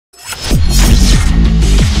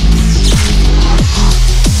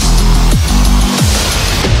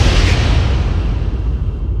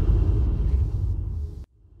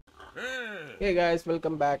Hey guys,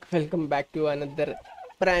 welcome back. Welcome back to another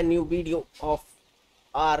brand new video of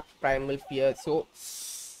ARK Primal Fear.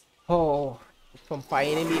 From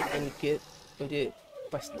finally എനിക്ക് ഒരു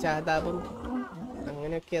പശ്ചാത്താപം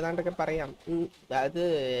അങ്ങനെയൊക്കെ ഏതാണ്ടൊക്കെ പറയാം. അത്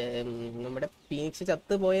നമ്മുടെ ഫീനിക്സ്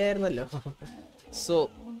ചത്തു പോയായിരുന്നല്ലോ. സോ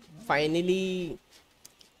ഫൈനലി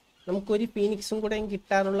നമുക്കൊരു ഫീനിക്സും കൂടെ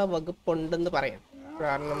കിട്ടാനുള്ള വകുപ്പുണ്ടെന്ന് പറയാം.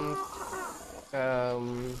 കാരണം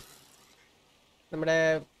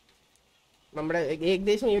നമ്മുടെ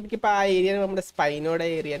ഏകദേശം എനിക്കിപ്പോൾ ആ ഏരിയ നമ്മുടെ സ്പൈനോടെ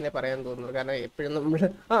ഏരിയ തന്നെ പറയാൻ തോന്നുന്നു. കാരണം എപ്പോഴും നമ്മൾ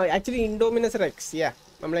ആക്ച്വലി ഇൻഡോമിനസ് റെക്സ്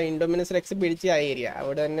നമ്മളെ ഇൻഡോമിനസ് റെക്സ് പിടിച്ച ആ ഏരിയ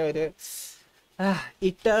അവിടെ തന്നെ ഒരു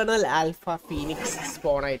ഇറ്റേണൽ ആൽഫ ഫീനിക്സ്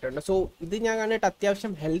സ്പോൺ ആയിട്ടുണ്ട്. സോ ഇത് ഞാൻ കണ്ടിട്ട്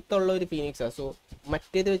അത്യാവശ്യം ഹെൽത്ത് ഉള്ള ഒരു ഫീനിക്സാണ്. സോ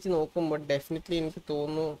മറ്റേത് വെച്ച് നോക്കുമ്പോൾ ഡെഫിനറ്റ്ലി എനിക്ക്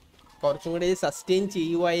തോന്നുന്നു കുറച്ചും കൂടി സസ്റ്റെയിൻ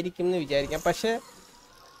ചെയ്യുമായിരിക്കും എന്ന് വിചാരിക്കാം. പക്ഷേ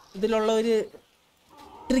ഇതിലുള്ള ഒരു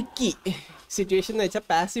ട്രിക്കി സിറ്റുവേഷൻ എന്ന് വെച്ചാൽ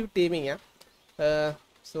പാസീവ് ടീമിങ്ങാണ്.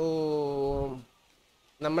 സോ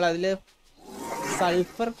നമ്മളതിൽ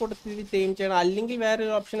സൾഫർ കൊടുത്തിട്ട് ടീം ചെയ്യണം, അല്ലെങ്കിൽ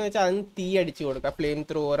വേറൊരു ഓപ്ഷൻ എന്ന് വെച്ചാൽ അതിന് തീ അടിച്ചു കൊടുക്കുക, ഫ്ലെയിം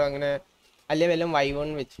ത്രൂവർ അങ്ങനെ, അല്ലെങ്കിൽ വല്ലതും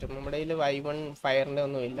Y1 വെച്ചിട്ടും. നമ്മുടെ കയ്യിൽ Y1 ഫയറിൻ്റെ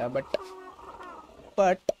ഒന്നുമില്ല.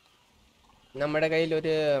 ബട്ട് നമ്മുടെ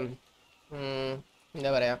കയ്യിലൊരു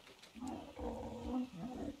എന്താ പറയുക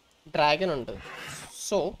ഡ്രാഗൺ ഉണ്ട്.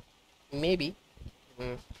 സോ മേ ബി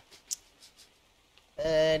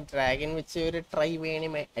ഡ്രാഗൺ വെച്ച് ഒരു ട്രൈ വേണി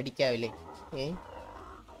അടിക്കാവില്ലേ?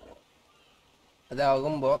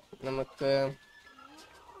 അതാകുമ്പോൾ നമുക്ക്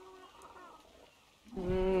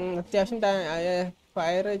അത്യാവശ്യം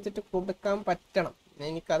ഫയർ വെച്ചിട്ട് കൊടുക്കാൻ പറ്റണം.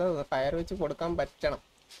 എനിക്കത് ഫയർ വെച്ച് കൊടുക്കാൻ പറ്റണം.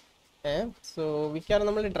 സോ മിക്കവാറും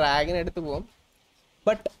നമ്മൾ ഡ്രാഗൺ എടുത്ത് പോകും.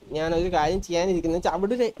 ബട്ട് ഞാനൊരു കാര്യം ചെയ്യാനിരിക്കുന്നത് വെച്ചാൽ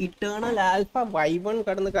അവിടെ ഒരു ഇറ്റേണൽ ആൽഫ Y1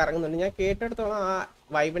 കടന്ന് കറങ്ങുന്നുണ്ട്. ഞാൻ കേട്ടെടുത്തോളം ആ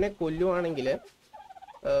Y1 കൊല്ലുവാണെങ്കിൽ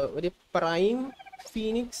ഒരു പ്രൈം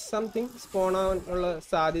ഫീനിക്സ് സംതിങ് സ്പോണാവാനുള്ള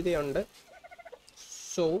സാധ്യതയുണ്ട്.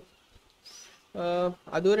 സോ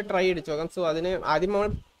അതൊരു ട്രൈ അടിച്ചു നോക്കാം. സോ അതിന് ആദ്യം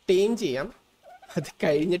നമ്മൾ ടേം ചെയ്യാം, അത്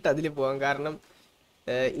കഴിഞ്ഞിട്ട് അതിൽ പോകാം. കാരണം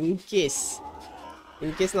ഇൻ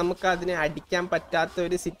കേസ് നമുക്ക് അതിനെ അടിക്കാൻ പറ്റാത്ത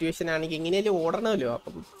ഒരു സിറ്റുവേഷൻ ആണെങ്കിൽ എങ്ങനെയാലും ഓടണമല്ലോ.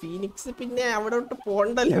 അപ്പം ഫീനിക്സ് പിന്നെ അവിടോട്ട്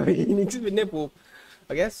പോകണ്ടല്ലോ, ഫീനിക്സ് പിന്നെ പോവും.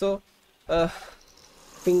 Okay, so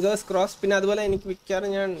fingers cross. പിന്നെ അതുപോലെ എനിക്ക് മിക്കവാറും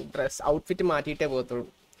ഞാൻ ഔട്ട്ഫിറ്റ് മാറ്റിയിട്ടേ പോകത്തുള്ളൂ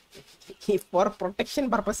ഫോർ പ്രൊട്ടക്ഷൻ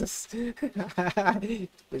പർപ്പസസ്.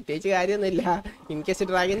 പ്രത്യേകിച്ച് കാര്യമൊന്നുമില്ല. ഇൻ കേസ്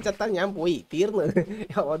ഡ്രാഗൻ ചത്താൽ ഞാൻ പോയി തീർന്ന്,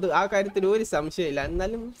 അത് ആ കാര്യത്തിൽ ഒരു സംശയമില്ല.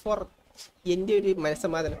 എന്നാലും ഫോർ എൻ്റെ ഒരു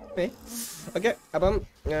മനസ്സമാധാനം. ഓക്കെ, അപ്പം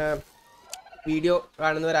video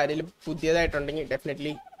കാണുന്നവരാരെങ്കിലും പുതിയതായിട്ടുണ്ടെങ്കിൽ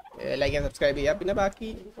definitely like and subscribe ചെയ്യുക. പിന്നെ ബാക്കി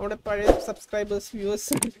നമ്മുടെ പഴയ subscribers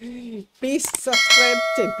viewers please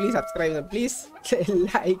subscribe please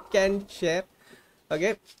like and share.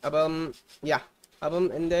 Okay, അപ്പം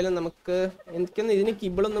എന്തായാലും എനിക്കൊന്നും ഇതിന്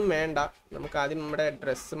കിബിളൊന്നും വേണ്ട. നമുക്ക് ആദ്യം നമ്മുടെ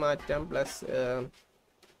ഡ്രസ്സ് മാറ്റാം. പ്ലസ്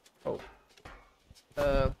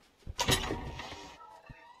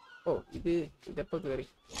ഇതെപ്പോ കയറി?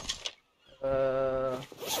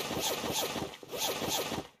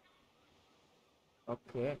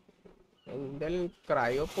 ഓക്കെ, എന്തായാലും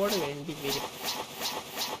ക്രയോപോഡ് വേണ്ടി വരും.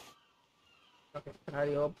 ഓക്കെ,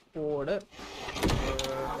 ക്രയോപോഡ്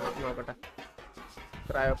നോക്കട്ടെ.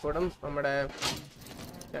 ക്രയോപോഡും നമ്മുടെ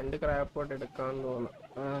 2 ക്രയോപോഡ് എടുക്കാമെന്ന് തോന്നുന്നു.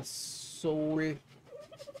 സോൾ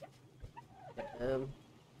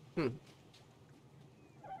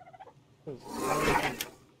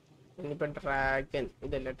ഇനിയിപ്പോൾ ഡ്രാഗൺ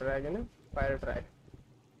ഇതല്ല, dragon fire dragon.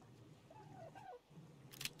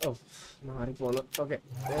 മാറിപ്പോന്നു. Okay,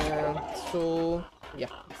 so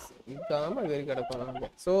gamma കയറി കിടക്കണം.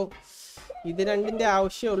 സോ ഇത് രണ്ടിൻ്റെ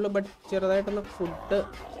ആവശ്യമുള്ളൂ. ബട്ട് ചെറുതായിട്ടൊന്ന് ഫുഡ്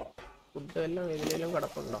എല്ലാം ഇതിലെല്ലാം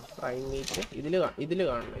കിടപ്പുണ്ടോ? ഫ്രൈ മീറ്റ് ഇതിൽ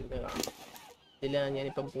കാണണം. ഇതിലാണ്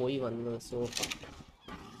ഞാനിപ്പം പോയി വന്നത്. So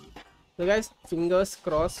guys, fingers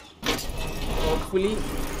cross. Hopefully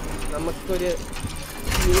നമുക്കൊരു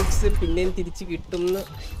ഫീനിക്സ് പിന്നെയും തിരിച്ച് കിട്ടുമെന്ന്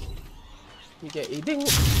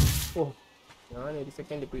ഞാനൊരു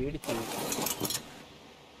സെക്കൻഡ് പേടിച്ചു.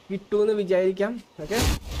 കിട്ടുമെന്ന് വിചാരിക്കാം. Okay,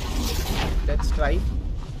 let's try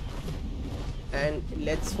and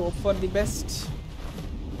let's hope for the best.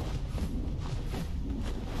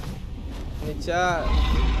 എന്നുവെച്ചാൽ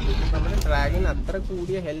നമ്മുടെ ഡ്രാഗൺ അത്ര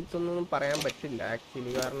കൂടിയ ഹെൽത്ത് ഒന്നും പറയാൻ പറ്റില്ല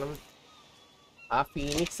ആക്ച്വലി. കാരണം ആ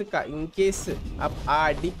ഫീനിക്സ് ഇൻ കേസ് ആ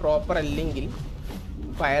അടി പ്രോപ്പർ അല്ലെങ്കിൽ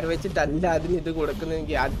ഫയർ വെച്ചിട്ടല്ല അതിന് ഇത്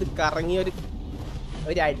കൊടുക്കുന്നതെങ്കിൽ അത് കറങ്ങി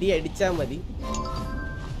ഒരു അടി അടിച്ചാൽ മതി,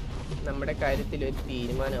 നമ്മുടെ കാര്യത്തിൽ ഒരു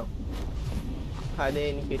തീരുമാനമാവും. അതേ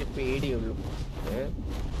എനിക്കൊരു പേടിയുള്ളൂ.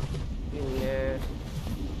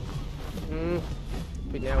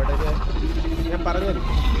 പിന്നെ അവിടെ ഞാൻ പറഞ്ഞത്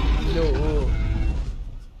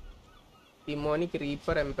ഡിമോണിക്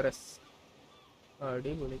റീപ്പർ എംപ്രസ്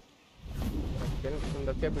അടിപൊളി.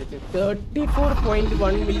 എന്തൊക്കെ പിടിച്ച്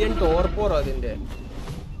 34.1 മില്യൺ ടോർപോറോ അതിന്റെ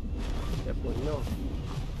പൊന്നോ.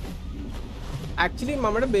 ആക്ച്വലി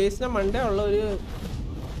നമ്മുടെ ബേസിനെ മണ്ടേ ഉള്ള ഒരു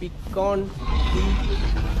പിക്കോൺ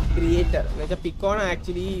ക്രിയേറ്റർ എന്ന് വെച്ചാൽ പിക്കോൺ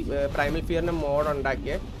ആക്ച്വലി പ്രൈമൽ ഫിയറിന്റെ മോഡ്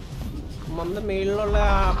ഉണ്ടാക്കിയ നമ്മുടെ മേളിലുള്ള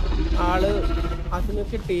ആള്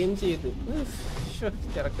അതിനൊക്കെ ടീം ചെയ്ത്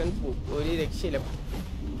ചെറുക്കൻ ഒരു രക്ഷയില്ല.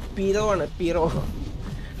 പീറോ ആണ് പീറോ.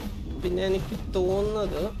 പിന്നെ എനിക്ക്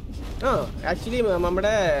തോന്നുന്നത് ആക്ച്വലി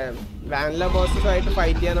നമ്മുടെ വാനില ബോസസുമായിട്ട്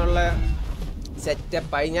ഫൈറ്റ് ചെയ്യാനുള്ള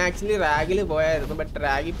സെറ്റപ്പായി. ഞാൻ ആക്ച്വലി റാഗിൽ പോയായിരുന്നു. ബട്ട്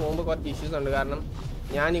റാഗിൽ പോകുമ്പോൾ കുറച്ച് ഇഷ്യൂസ് ഉണ്ട്. കാരണം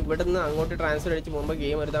ഞാൻ ഇവിടുന്ന് അങ്ങോട്ട് ട്രാൻസ്ഫർ അടിച്ച് പോകുമ്പോൾ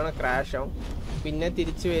ഗെയിം ഒരു തവണ ക്രാഷ് ആവും. പിന്നെ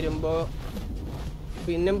തിരിച്ച് വരുമ്പോൾ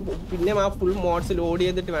പിന്നെ ആ ഫുൾ മോഡ്സ് ലോഡ്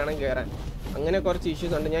ചെയ്തിട്ട് വേണം കയറാൻ. അങ്ങനെ കുറച്ച്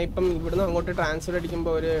ഇഷ്യൂസ് ഉണ്ട്. ഞാൻ ഇപ്പം ഇവിടുന്ന് അങ്ങോട്ട് ട്രാൻസ്ഫർ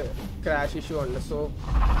അടിക്കുമ്പോൾ ഒരു ക്രാഷ് ഇഷ്യൂ ഉണ്ട്. സോ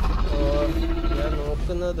ഞാൻ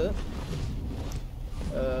നോക്കുന്നത്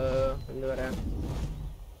എന്താ പറയുക,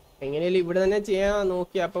 എങ്ങനെയാലും ഇവിടെ തന്നെ ചെയ്യാൻ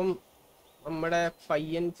നോക്കി. അപ്പം നമ്മുടെ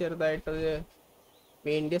പയ്യൻ ചെറുതായിട്ടൊരു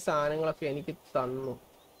വേണ്ടിയ സാധനങ്ങളൊക്കെ എനിക്ക് തന്നു.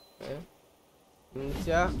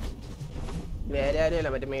 എന്നുവെച്ചാൽ വേറെ ആരുമല്ല,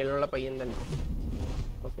 മറ്റേ മേലുള്ള പയ്യൻ തന്നെ.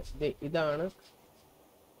 ഓക്കെ, ഇതാണ്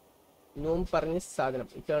നോം പറഞ്ഞ സാധനം.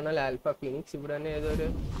 Eternal alpha phoenix. ഇവിടെ തന്നെ ഏതൊരു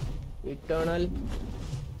ഇറ്റേണൽ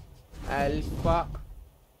ആൽഫ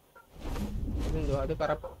എന്തോ അത്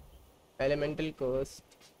correct elemental cost.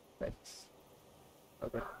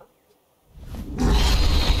 Okay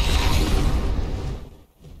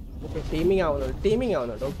okay, teeming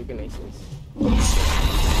ആവുന്നുണ്ട്. Okay nice.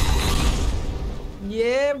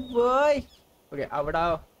 യേ ബോയ്. ഓക്കെ, അവിടെ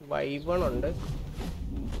വൈബണുണ്ട്.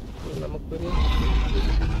 നമുക്കൊരു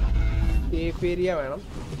സേഫ് ഏരിയ വേണം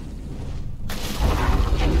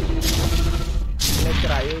പിന്നെ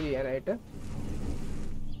ക്രയോ ചെയ്യാനായിട്ട്.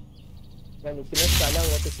 ഞാൻ നിൽക്കുന്ന സ്ഥലം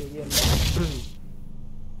അങ്ങോട്ട് ശരിയല്ല.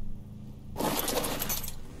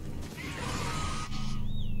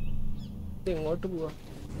 എങ്ങോട്ട് പോവാ?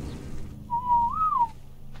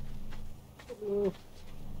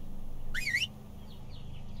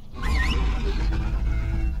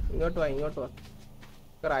 ഇങ്ങോട്ട് വാ.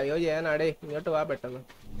 ക്രയോ ചെയ്യാനാടേ, ഇങ്ങോട്ട് വാ പെട്ടെന്ന്.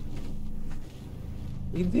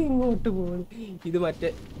 ഇത് ഇങ്ങോട്ട് പോകുന്നു. ഇത് മറ്റേ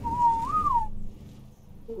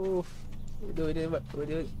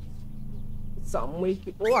ഒരു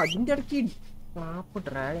സമ്മതിക്കും. അതിന്റെ ഇടയ്ക്ക്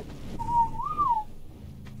ഡ്രാഗൺ.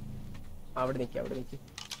 അവിടെ നിൽക്ക്.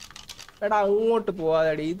 എടാ അങ്ങോട്ട്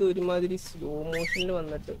പോവാതെടി. ഇത് ഒരുമാതിരി സ്ലോ മോഷനിൽ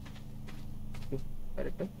വന്നിട്ട്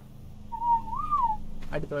വരട്ടെ.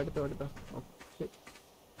 അടുത്തോ.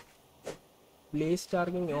 Blaze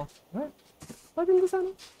ടാർഗിങ് of. അതെന്ത്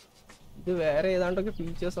സാധനം? ഇത് വേറെ ഏതാണ്ടൊക്കെ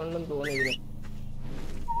ഫീച്ചേഴ്സ് ഉണ്ടെന്ന് തോന്നി ഇതിന്.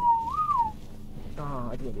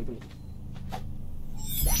 ഇത്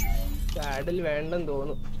സാഡിൽ വേണ്ടെന്ന്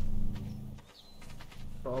തോന്നും.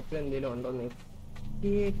 ടോപ്പിൽ എന്തെങ്കിലും ഉണ്ടോന്ന്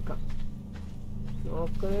കേൾക്കാം.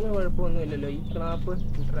 നോക്കുന്നതിന് കുഴപ്പമൊന്നുമില്ലല്ലോ. ഈ ക്ലാപ്പ്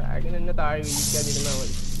ഡ്രാഗൻ എന്നെ താഴെ വിരിക്കാതിരുന്നാൽ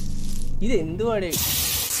മതി. ഇത് എന്തുവാടേ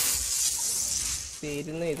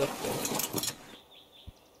തരുന്ന ഇതൊക്കെ?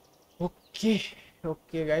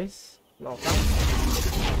 ഓക്കെ ഗൈസ്, നോക്കാം.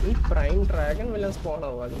 ഈ പ്രൈം ഡ്രാഗൺ വല്ല സ്പോൺ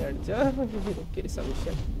ആവും. അതിനടിച്ചാൽ എനിക്കൊരു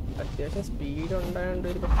സംശയം. അത്യാവശ്യം സ്പീഡ് ഉണ്ടായോണ്ട്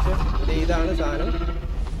ഒരു പക്ഷേ ഇതാണ് സാധനം.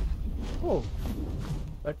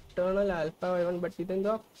 എട്ടേണൽ ആൽഫ 1. ബട്ട്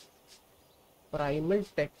ഇതെന്തോ പ്രൈമൽ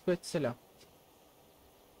ടെക് വെച്ചല്ലോ.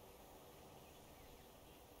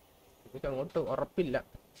 എനിക്ക് അങ്ങോട്ട് ഉറപ്പില്ല.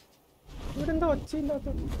 ഇവിടെ എന്താ ഒച്ചയില്ലാത്ത?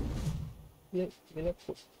 ഇതിനെ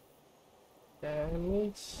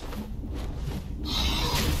ഡാമേജ്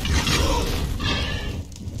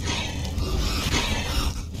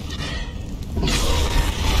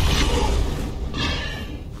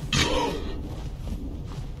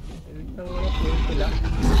അങ്ങനെ കേൾക്കില്ല.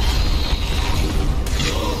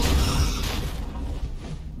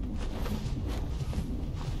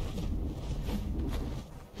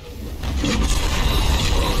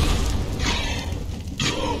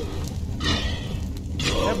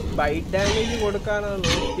 ബൈറ്റ് ഡാമേജ് കൊടുക്കാനാണ്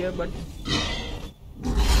നോക്കിയത്. ബട്ട്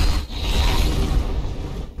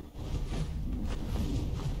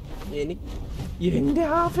എന്റെ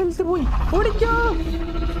ഹാഫ് ഹെൽത്ത് പോയി. ഓടിക്കോ.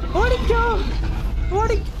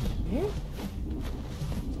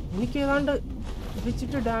 എനിക്ക് ഏതാണ്ട്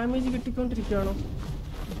വെച്ചിട്ട് ഡാമേജ് കിട്ടിക്കൊണ്ടിരിക്കുകയാണോ?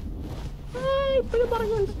 ഇപ്പോഴും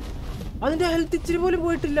പറഞ്ഞുണ്ട് അതിന്റെ ഹെൽത്ത് ഇച്ചിരി പോലും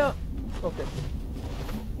പോയിട്ടില്ല. ഓക്കെ,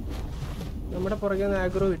 നമ്മുടെ പുറകെ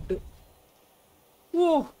ആഗ്രോ ഇട്ട്.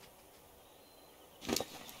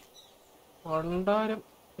 പണ്ടാരം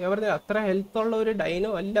ഞാൻ പറഞ്ഞ അത്ര ഹെൽത്ത് ഉള്ള ഒരു ഡൈനോ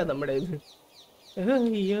അല്ല നമ്മുടെ ഇത്.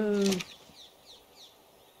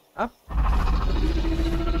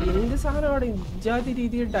 എന്ത് സാധനമാണ് ഇജാതി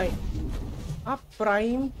രീതിയിൽ ആ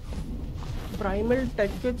പ്രൈമൽ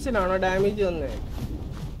ടെക് വെച്ചിലാണോ ഡാമേജ് വന്നത്?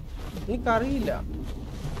 എനിക്കറിയില്ല.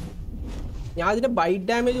 ഞാൻ അതിന് ബൈറ്റ്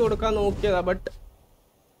ഡാമേജ് കൊടുക്കാൻ നോക്കിയതാ, ബട്ട്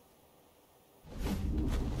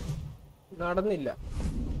നടന്നില്ല.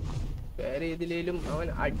 വേറെ ഏതിലേലും അവൻ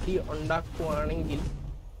അടി ഉണ്ടാക്കുവാണെങ്കിൽ,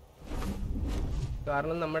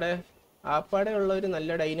 കാരണം നമ്മുടെ ആപ്പാടെ ഉള്ള ഒരു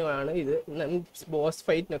നല്ല ഡൈനുമാണ് ഇത് ബോസ്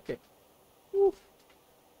ഫൈറ്റിനൊക്കെ.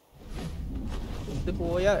 ഇത്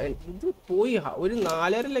പോയി ഒരു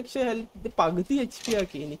 4.5 ലക്ഷം ഹെൽത്ത്, ഇത് പകുതി HP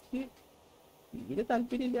ആക്കി. എനിക്ക് തീരെ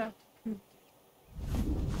താല്പര്യമില്ല.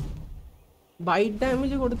 ബൈറ്റ്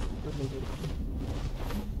ഡാമേജ് കൊടുത്ത്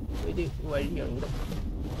ഒരു വഴിയുണ്ട്.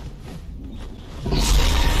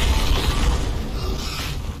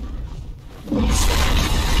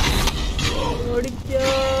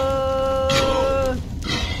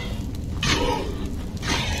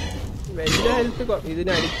 വലിയ ഹെൽത്ത്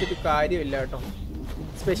ഇതിന് അടിച്ചിട്ട് കാര്യമില്ല കേട്ടോ.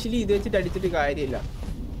 സ്പെഷ്യലി ഇത് വെച്ചിട്ട് അടിച്ചിട്ട് കാര്യമില്ല.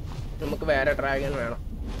 നമുക്ക് വേറെ ഡ്രാഗൺ വേണം.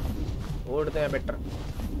 ഓടുന്ന ബെറ്റർ.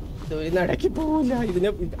 ഇത് ഒരു നടക്കി പോവില്ല.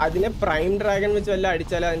 അതിനെ പ്രൈം ഡ്രാഗൺ വെച്ച് വല്ല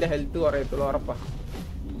അടിച്ചാലേ അതിന്റെ ഹെൽത്ത് കുറയത്തുള്ളൂ, ഉറപ്പാ.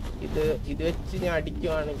 ഇത് വെച്ച് ഞാൻ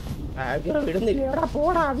അടിക്കുവാണെങ്കിൽ വിടുന്നില്ല. എടാ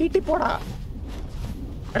പോടാ, വീട്ടിൽ പോടാ.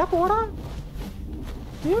 എടാ പോടാ,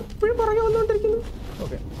 എപ്പോഴും പുറകെ വന്നോണ്ടിരിക്കുന്നു.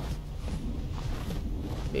 ഓക്കെ,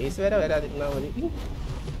 ബേസ് വരെ വരാതിരുന്നാ മതി.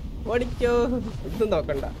 ഓടിക്കോ, ഇതും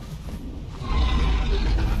നോക്കണ്ട.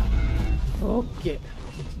 ഓക്കെ,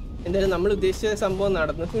 എന്തായാലും നമ്മൾ ഉദ്ദേശിച്ച സംഭവം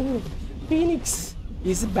നടന്നു. Phoenix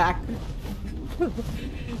is back.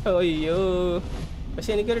 അയ്യോ,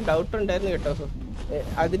 പക്ഷെ എനിക്കൊരു ഡൗട്ട് ഉണ്ടായിരുന്നു കേട്ടോ.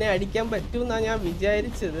 അതിനെ അടിക്കാൻ പറ്റുമെന്നാണ് ഞാൻ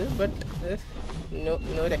വിചാരിച്ചത്, ബട്ട്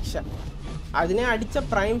നോ രക്ഷ. അതിനെ അടിച്ച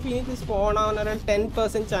പ്രൈം ഫീനിക്സ് സ്പോൺ ആവാൻ ഒരു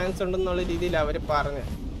 10% ചാൻസ് ഉണ്ടെന്നുള്ള രീതിയിൽ അവർ പറഞ്ഞു.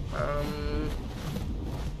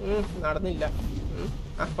 നടന്നില്ല.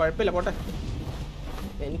 കുഴപ്പമില്ല, പോട്ടെ.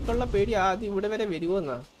 എനിക്കുള്ള പേടി ആദ്യം ഇവിടെ വരെ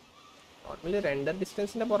വരുമോന്നാ. നോർമലി റെൻഡർ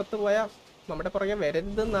ഡിസ്റ്റൻസിന്റെ പുറത്ത് പോയാൽ നമ്മുടെ പുറകെ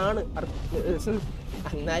വരരുതെന്നാണ്.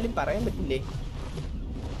 എന്നാലും പറയാൻ പറ്റില്ലേ.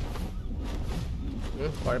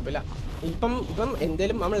 കുഴപ്പമില്ല. ഇപ്പം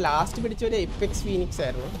എന്തേലും നമ്മൾ ലാസ്റ്റ് പിടിച്ച ഒരു എപ്പിക്സ് ഫീനിക്സ്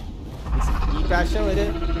ആയിരുന്നു. ഈ പ്രാവശ്യം ഒരു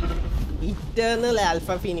ഇറ്റേർണൽ ആൽഫ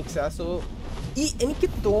ഫീനിക്സാ. സോ എനിക്ക്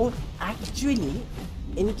ആക്ച്വലി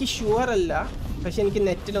എനിക്ക് ഷുവർ അല്ല, പക്ഷെ എനിക്ക്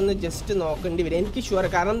നെറ്റിലൊന്ന് ജസ്റ്റ് നോക്കേണ്ടി വരും. എനിക്ക് ഷുവർ,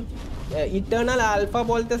 കാരണം ഇറ്റേർണൽ ആൽഫ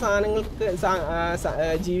പോലത്തെ സാധനങ്ങൾക്ക്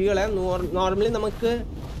ജീവികളെ നോർമലി നമുക്ക്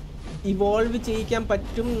ഇവോൾവ് ചെയ്യിക്കാൻ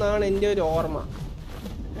പറ്റും എന്നാണ് എൻ്റെ ഒരു ഓർമ്മ.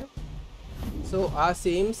 സോ ആ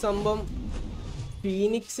സെയിം സംഭവം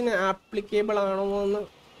ഫീനിക്സിന് ആപ്ലിക്കേബിൾ ആണോ എന്ന്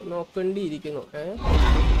നോക്കേണ്ടിയിരിക്കുന്നു.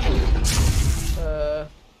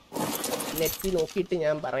 നെറ്റി നോക്കിയിട്ട്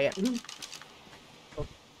ഞാൻ പറയാം.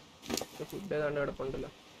 ഫുഡ് ഏതാണ്ട് ഇവിടെ കൊണ്ടല്ലോ.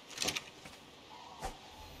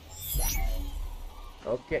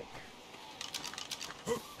 ഓക്കെ,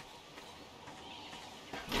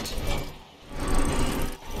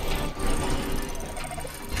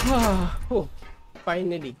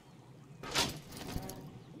 ഫൈനലി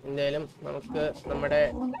എന്തായാലും നമുക്ക് നമ്മുടെ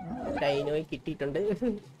ഡൈനോയെ കിട്ടിയിട്ടുണ്ട്.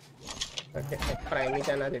 ഓക്കെ,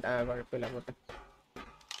 പ്രൈമിറ്റാണ് അത്. കുഴപ്പമില്ല, അങ്ങോട്ട്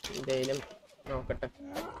എന്തായാലും നോക്കട്ടെ.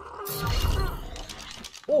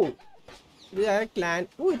 ഇത് ക്ലാൻ.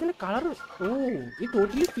 ഇതിന്റെ കളർ, ഈ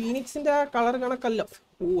ടോട്ടലി ഫീനിക്സിന്റെ ആ കളർ കണക്കല്ലോ.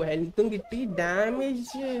 ഹെൽത്തും കിട്ടി,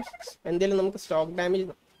 ഡാമേജ് എന്തായാലും നമുക്ക് സ്റ്റോക്ക് ഡാമേജ്.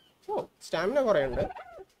 സ്റ്റാമിന കുറേ ഉണ്ട്.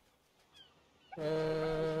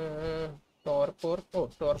 ടോർപൂർ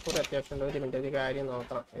അത്യാവശ്യം ഉണ്ട്. ഒരു മിനിറ്റ്, ഒരു കാര്യം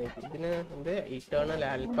നോക്കണം. ഇതിന് എന്ത് ഇറ്റേർണൽ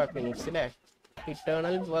ആൽഫ ഫിനിക്സ് അല്ലേ?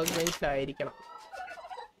 ഇറ്റേർണൽ വർക്ക് ബെഞ്ച് ആയിരിക്കണം.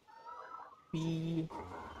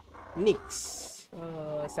 ഫീനിക്സ്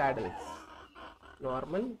സാഡിൽ,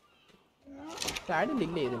 നോർമൽ സാഡിൽ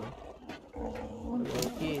ഇല്ലേ ഇതിന്?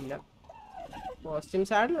 നോക്കിയില്ല. കോസ്റ്റ്യൂം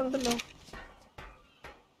സാഡിൽ ഉണ്ടല്ലോ.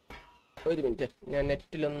 ഒരു മിനിറ്റ്, ഞാൻ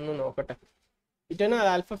നെറ്റിലൊന്ന് നോക്കട്ടെ. ഇറ്റേർണൽ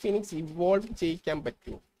ആൽഫ ഫിനിക്സ് ഇവോൾവ് ചെയ്യിക്കാൻ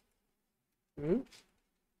പറ്റുമോ?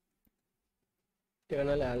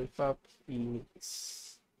 Eternal alpha phoenix.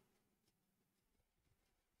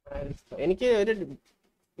 എനിക്ക്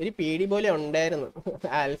ഒരു പേടി പോലെ ഉണ്ടായിരുന്നു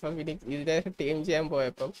ആൽഫ ഫിനിക്സ് ഇതിനെ ടീം ചെയ്യാൻ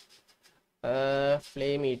പോയപ്പം.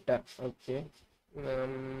 Flame eater. Okay,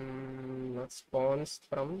 സ്പോൺസ്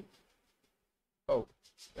from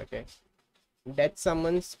okay. Death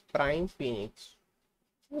someone's prime phoenix.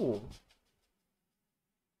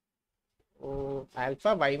 Alpha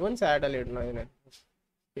Y1 saddle ഇടണം അതിന്.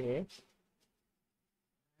 Okay,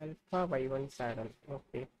 alpha Y1 saddle.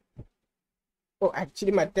 Okay.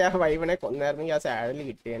 Actually മറ്റേ ആ Y1 കൊന്നായിരുന്നെങ്കിൽ ആ സാഡൽ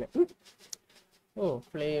കിട്ടിയേനെ.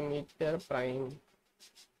 ഫ്ലെയിം ഈറ്റർ പ്രൈം,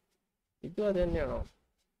 ഇതും അത് തന്നെയാണോ?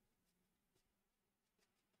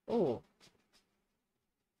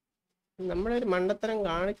 നമ്മളൊരു മണ്ടത്തരം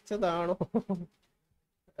കാണിച്ചതാണോ?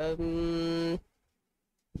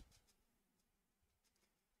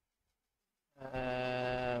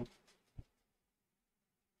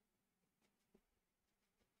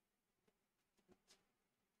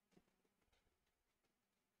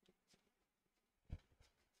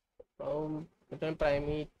 Return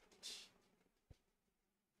primate.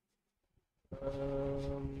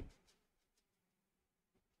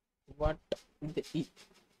 What?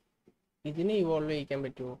 ഇതിനെ ഇവോൾവ് ചെയ്യിക്കാൻ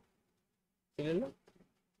പറ്റുമോ? ഇല്ലല്ലോ.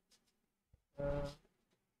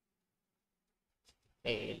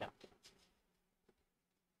 ഇല്ല.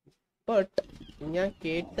 ബട്ട് ഞാൻ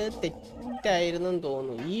കേട്ട് തെറ്റായിരുന്നു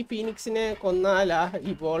തോന്നുന്നു. ഈ ഫീനിക്സിനെ കൊന്നാലാ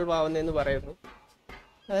ഇവോൾവ് ആവുന്നതെന്ന് പറയുന്നു.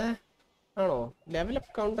 ആണോ?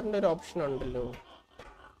 ലെവലപ്പ് കൗണ്ടറിന്റെ ഒരു ഓപ്ഷൻ ഉണ്ടല്ലോ.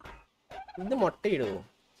 ഇത് മുട്ടയിടുമോ?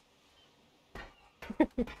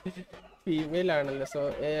 ഫീമെയിൽ ആണല്ലോ. സോ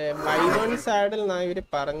Y1 സാഡിൽ എന്നാണ് ഇവര്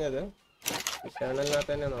പറഞ്ഞത്.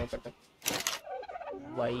 ഇറ്റേണലിനകത്ത് തന്നെ നോക്കട്ടെ.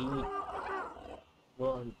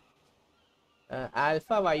 Y1 ആൽഫ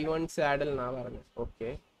Y1 സാഡിൽ എന്നാ പറഞ്ഞത്. ഓക്കെ,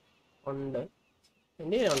 ഉണ്ട്.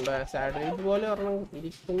 എൻ്റെ ഉണ്ടോ സാഡിൽ? ഇതുപോലെ ഒരെണ്ണം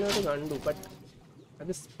ഇരിക്കുന്നത് കണ്ടു. ബട്ട്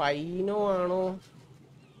അത് സ്പൈനോ ആണോ?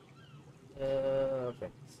 ഓക്കെ,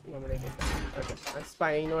 നമ്മുടെ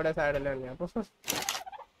സ്പൈനോടെ സാഡിൽ തന്നെയാണ്. അപ്പോൾ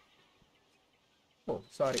ഓ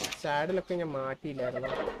സോറി, സാഡിലൊക്കെ ഞാൻ മാറ്റിയില്ലായിരുന്നു.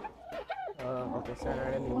 ഓക്കെ,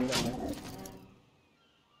 സാഡിൽ ഇല്ലല്ലേ.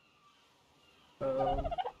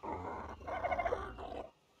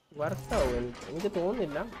 വർക്കാവും എനിക്ക്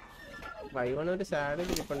തോന്നുന്നില്ല. Y1 ഒരു സാഡിൽ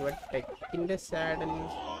ഇരിപ്പുണ്ട്. ബട്ട് ടെക്കിൻ്റെ സാഡിൽ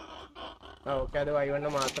ഓക്കെ, അത് Y1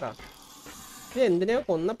 മാത്രമാണ്. ഇത് എന്തിനാ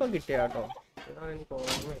കൊന്നപ്പം കിട്ടിയ കേട്ടോ, ഇതാണ് എനിക്ക്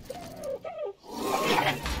ഓർമ്മയില്ല.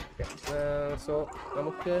 സോ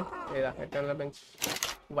നമുക്ക് ഏതാ ഏറ്റവും ബെഞ്ച്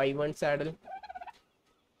Y1 സാഡിൽ.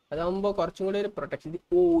 അതാകുമ്പോൾ കുറച്ചും കൂടി ഒരു പ്രൊട്ടക്ഷൻ.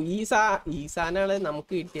 ഓ ഈ സാധനങ്ങൾ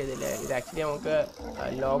നമുക്ക് കിട്ടിയതില്ലേ. ഇത് ആക്ച്വലി നമുക്ക്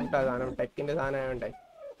ലോക്ക്ഡ് സാധനം, ടെക്കിൻ്റെ സാധനം ആയതുകൊണ്ടായി.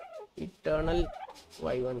 Eternal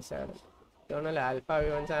Y1 saddle, eternal alpha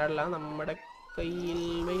Y1 സാഡിലാണ് നമ്മുടെ കയ്യിൽ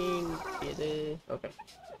വേണ്ടിയത്. ഓക്കെ,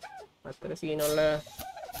 അത്ര സീനുള്ള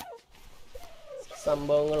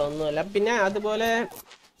സംഭവങ്ങളൊന്നുമല്ല. പിന്നെ അതുപോലെ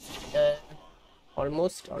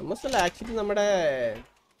ഓൾമോസ്റ്റ് അല്ല, ആക്ച്വലി നമ്മുടെ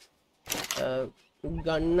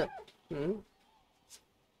ഗണ്ണ്,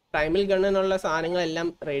 പ്രൈമൽ ഗണ്ണിനുള്ള സാധനങ്ങളെല്ലാം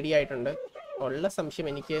റെഡി ആയിട്ടുണ്ട്. ഉള്ള സംശയം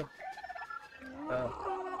എനിക്ക്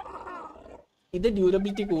ഇത്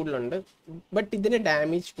ഡ്യൂറബിലിറ്റി കൂടുതലുണ്ട്, ബട്ട് ഇതിന്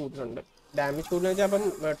ഡാമേജ് കൂടുതലുണ്ട്. ഡാമേജ് കൂടുതലെന്ന് വെച്ചാൽ അപ്പം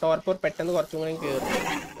ടോർപ്പോർ പെട്ടെന്ന് കുറച്ചും കൂടി കയറും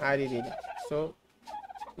ആ രീതിയിൽ. സോ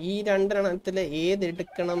ഈ രണ്ടെണ്ണത്തിൽ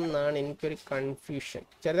ഏതെടുക്കണം എന്നാണ് എനിക്കൊരു കൺഫ്യൂഷൻ,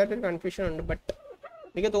 ചെറുതായിട്ടൊരു കൺഫ്യൂഷൻ ഉണ്ട്. ബട്ട്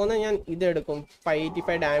എനിക്ക് തോന്നുന്നത് ഞാൻ ഇതെടുക്കും.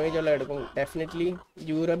 585 ഡാമേജ് ഉള്ള എടുക്കും ഡെഫിനറ്റ്ലി.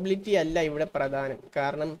 ഡ്യൂറബിലിറ്റി അല്ല ഇവിടെ പ്രധാനം.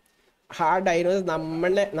 കാരണം ഹാർഡ് ഡൈനോസ്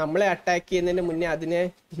നമ്മളെ അറ്റാക്ക് ചെയ്യുന്നതിന് മുന്നേ അതിനെ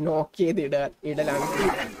നോക്ക് ചെയ്ത് ഇടലാണ്.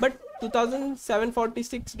 But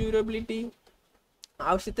 2746 durability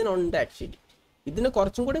ആവശ്യത്തിനുണ്ട്. ആക്ച്വലി ഇതിന്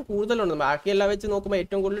കുറച്ചും കൂടി കൂടുതലുണ്ട്. ബാക്കിയെല്ലാം വെച്ച് നോക്കുമ്പോൾ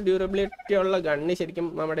ഏറ്റവും കൂടുതൽ ഡ്യൂറബിലിറ്റി ഉള്ള ഗണ്ണ് ശരിക്കും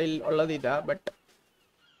നമ്മുടെ ഉള്ളത് ഇതാ. ബട്ട്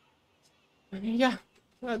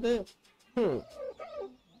അത്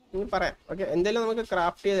പറയാം. ഓക്കെ, എന്തായാലും നമുക്ക്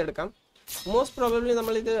ക്രാഫ്റ്റ് ചെയ്തെടുക്കാം. മോസ്റ്റ് പ്രോബബ്ലി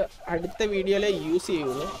നമ്മളിത് അടുത്ത വീഡിയോയിലെ യൂസ്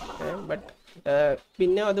ചെയ്യുള്ളൂ. ബട്ട്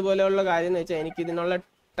പിന്നെ അതുപോലെയുള്ള കാര്യം എന്ന് വെച്ചാൽ എനിക്ക് ഇതിനുള്ള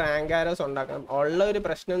ടാങ്കാരോസ് ഉണ്ടാക്കണം. ഉള്ള ഒരു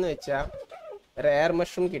പ്രശ്നം എന്ന് വെച്ചാൽ റെയർ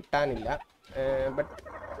മഷ്റൂം കിട്ടാനില്ല. ബട്ട്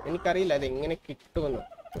എനിക്കറിയില്ല അതെങ്ങനെ കിട്ടുമെന്ന്.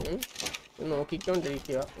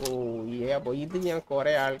 നോക്കിക്കൊണ്ടിരിക്കുക. ഓ യേ ബോയ്, ഇത് ഞാൻ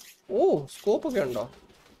കുറേ സ്കോപ്പൊക്കെ ഉണ്ടോ?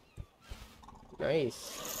 നൈസ്.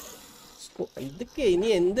 ഇതൊക്കെ ഇനി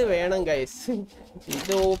എന്ത് വേണം ഗൈസ്?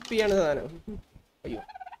 ഇത് ഓപ്പിയാണ് സാധനം. അയ്യോ,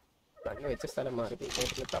 കണ്ണ് വെച്ച സ്ഥലം മാറി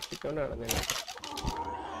തപ്പിക്കൊണ്ട് നടന്നേ.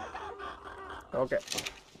 ഓക്കെ,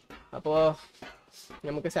 അപ്പോൾ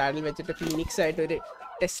നമുക്ക് സാഡിൽ വെച്ചിട്ട് ഫീനിക്സ് ആയിട്ടൊരു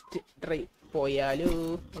ടെസ്റ്റ് ഡ്രൈവ് പോയാലോ?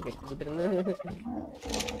 ഓക്കെ, ഇവിടുന്ന്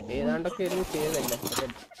ഏതാണ്ടൊക്കെ ഇരുന്ന് ചെയ്തല്ലേ.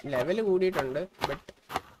 ലെവല് കൂടിയിട്ടുണ്ട്. ബട്ട്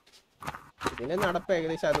ഇതിൻ്റെ നടപ്പ്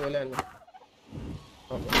ഏകദേശം അതുപോലെ തന്നെ.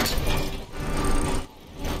 Okay,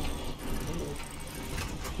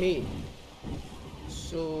 hey,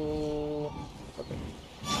 so okay,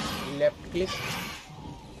 left click.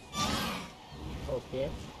 Okay,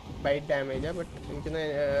 bite damage, but into the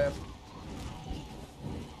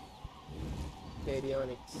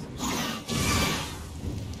Stereonics.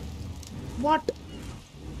 What?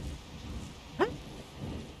 Huh?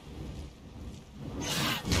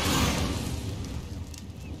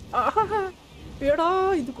 എടാ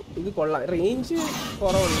ഇത് കൊള്ളാം. റേഞ്ച്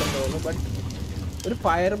കുറവുണ്ടെന്ന് തോന്നുന്നു. ബട്ട് ഒരു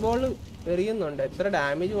ഫയർ ബോൾ എറിയുന്നുണ്ട്. എത്ര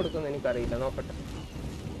ഡാമേജ് കൊടുക്കുമെന്ന് എനിക്കറിയില്ല. നോക്കട്ടെ.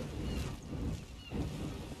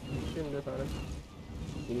 എന്ത് സാധനം?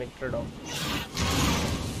 ഇമെക്ട്രഡോ.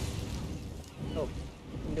 ഓ,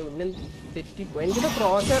 എൻ്റെ ഉന്നം തെറ്റിപ്പോ. എനിക്കിത്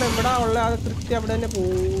ക്രോസർ എവിടാ ഉള്ള അത് തൃപ്തി അവിടെ തന്നെ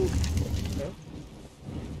പോവും.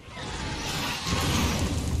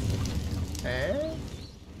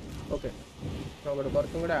 ഓക്കെ, നോക്കട്ടെ.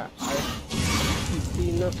 കുറച്ചും കൂടെ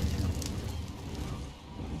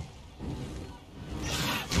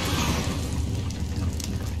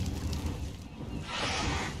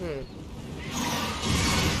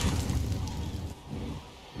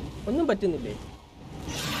ഒന്നും പറ്റുന്നില്ലേ?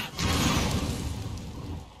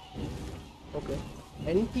 ഓക്കെ,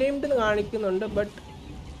 എൻഫ്ലെയിംഡ് കാണിക്കുന്നുണ്ട്, ബട്ട്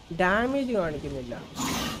ഡാമേജ് കാണിക്കുന്നില്ല.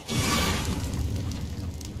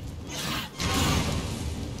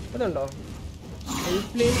 അതുണ്ടോ?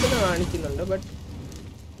 എൻഫ്ലെയിംഡ് കാണിക്കുന്നുണ്ട്, ബട്ട്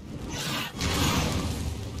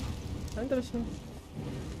എന്താ പ്രശ്നം?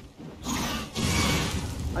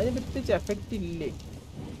 അതിന് പ്രത്യേകിച്ച് എഫക്റ്റ് ഇല്ലേ?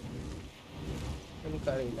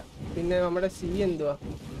 എനിക്കറിയില്ല. പിന്നെ നമ്മുടെ സി എന്തുവാ?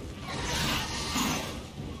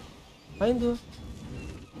 അതെന്തുവാ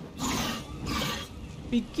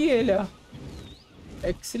പിക്ക് ചെയ്യല?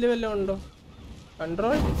 എക്സിൽ വല്ലതും ഉണ്ടോ?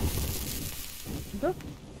 കൺട്രോൾ എന്തോ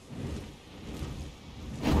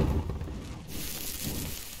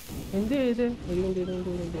എന്ത് ചെയ്ത്? ഒരു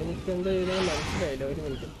മിനിറ്റ്, എനിക്ക് എന്താ ചെയ്തെന്ന് മനസ്സിലായില്ല. ഒരു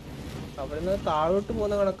മിനിറ്റ്. അവിടെ നിന്ന് താഴോട്ട്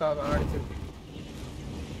പോകുന്ന കണക്കാ കാണിച്ചത്.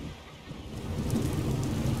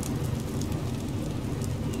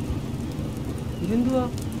 ഇതെന്തുവാ?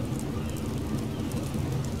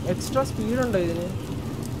 എക്സ്ട്രാ സ്പീഡുണ്ടോ ഇതിന്?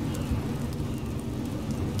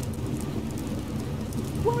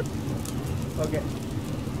 ഓക്കെ,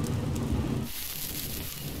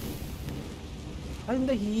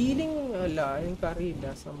 അതെന്താ ഹീലിംഗ് അല്ല? എനിക്കറിയില്ല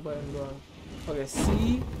സംഭവം എന്തുവാണ്. ഓക്കെ, സി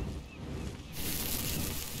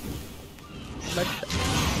ബട്ട്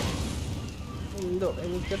എന്തോ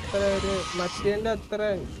എനിക്കത്ര ഒരു മറ്റേൻ്റെ അത്ര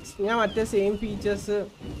ഞാൻ മറ്റേ സെയിം ഫീച്ചേഴ്സ്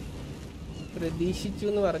പ്രതീക്ഷിച്ചു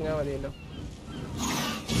എന്ന് പറഞ്ഞാൽ മതിയല്ലോ.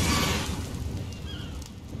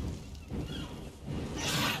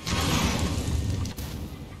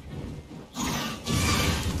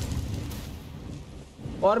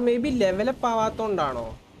 Or may be level up ആവാത്തോണ്ടാണോ?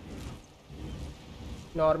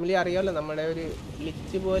 Normally അറിയാമല്ലോ നമ്മുടെ ഒരു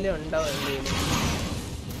ഗ്ലിച്ച് പോലെ ഉണ്ടാവും എന്തെങ്കിലും.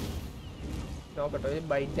 നോക്കട്ടെ, ഒരു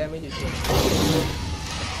ബൈറ്റ് ഡാമേജ് കിട്ടും.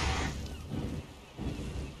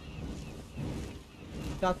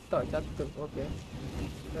 ചത്ത്. Okay,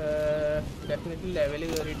 definitely level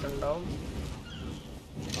കയറിയിട്ടുണ്ടാവും.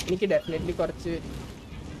 എനിക്ക് ഡെഫിനറ്റ്ലി കുറച്ച്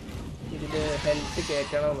ഇതിൽ ഹെൽത്ത്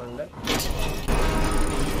കയറ്റണമെന്നുണ്ട്.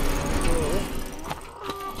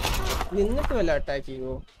 നിന്നിട്ട് വല്ല അറ്റാക്ക്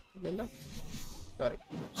ചെയ്യുമോ? ഇല്ലല്ലോ, സോറി.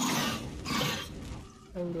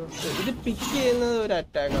 ഇത് പിക്ക് ചെയ്യുന്നത് ഒരു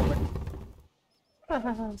അറ്റാക്കാണ്, ബട്ട്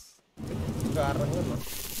കറങ്ങുന്നു.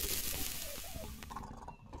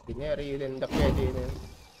 പിന്നെ അറിയൂ ഇത് എന്തൊക്കെയാ ചെയ്യുന്നത്.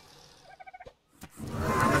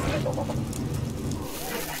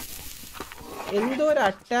 എന്തോ ഒരു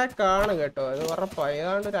അറ്റാക്ക് ആണ് കേട്ടോ, അത് ഉറപ്പാണ്.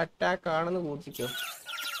 ഏതാണ്ട് ഒരു അറ്റാക്ക് ആണെന്ന് കൂട്ടിക്കോ.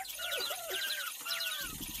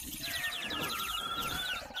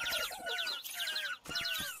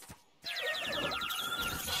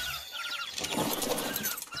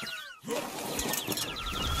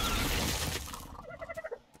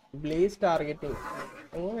 ബ്ലേസ് ടാർഗറ്റിംഗ്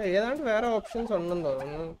അങ്ങനെ ഏതാണ്ട് വേറെ ഓപ്ഷൻസ് ഉണ്ടെന്ന്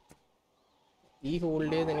തോന്നുന്നു. ഈ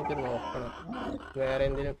ഹോൾഡ് ചെയ്ത് എനിക്ക് നോക്കണം വേറെ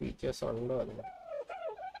എന്തെങ്കിലും ഫീച്ചേഴ്സ് ഉണ്ടോ. അതിന്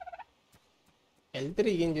ഹെൽത്ത്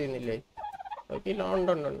റീഗെയിൻ ചെയ്യുന്നില്ലേ? ഓക്കെ,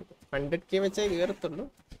 ഉണ്ട് 100K വെച്ചേ കയറത്തുള്ളൂ.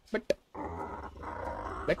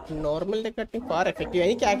 ബട്ട് നോർമലിനെ കാട്ടി ഫാർ എഫക്റ്റീവ്.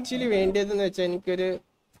 എനിക്ക് ആക്ച്വലി വേണ്ടിയതെന്ന് വെച്ചാൽ എനിക്കൊരു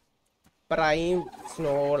പ്രൈം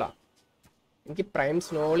സ്നോളാണ്. എനിക്ക് പ്രൈം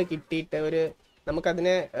സ്നോള് കിട്ടിയിട്ട് ഒരു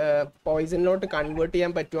നമുക്കതിനെ പോയിസണിലോട്ട് കൺവേർട്ട്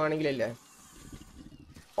ചെയ്യാൻ പറ്റുവാണെങ്കിലല്ലേ,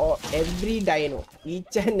 every dino,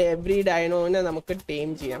 each and every ഡൈനോനെ നമുക്ക് ടീം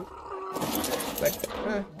ചെയ്യാം. ബട്ട്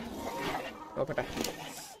നോക്കട്ടെ.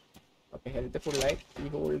 ഓക്കെ, ഹെൽത്ത് ഫുള്ളായി. ഈ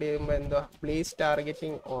ഹോൾഡ് ചെയ്യുമ്പോൾ എന്തോ പ്ലേസ്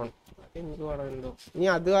ടാർഗറ്റിംഗ് ഓൺ, എന്തുവാണോ എന്തോ. ഇനി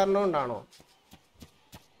അത് കാരണം കൊണ്ടാണോ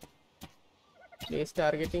പ്ലേസ്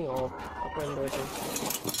ടാർഗറ്റിംഗ് ഓഫ്? അപ്പോൾ എന്തോ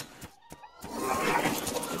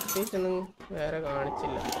പ്രത്യേകിച്ചൊന്നും വേറെ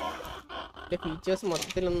കാണിച്ചില്ല. എൻ്റെ ഫീച്ചേഴ്സ്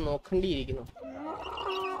മൊത്തത്തിലൊന്ന് നോക്കേണ്ടിയിരിക്കുന്നു.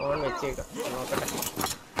 ഓൺ വെച്ചേക്കാം, നോക്കട്ടെ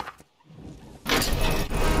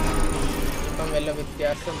ഇപ്പം വല്ല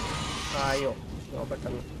വ്യത്യാസം ആയോ നോക്കട്ടെ.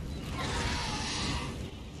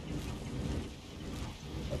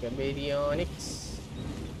 ഓക്കെ, ബേരിയോണിക്സ്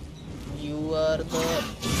യു ആർ ദ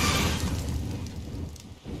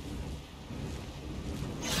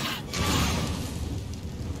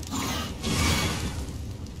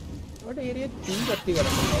അവിടെ ഏരിയ തീ കത്തി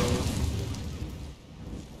കിടക്കുന്നുണ്ടാവും.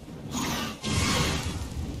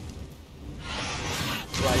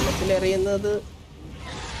 വെള്ളത്തിലെറിയുന്നത്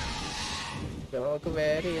നമുക്ക്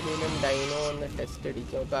വേറെ ഏതെങ്കിലും ഡൈനോ ഒന്ന് ടെസ്റ്റ്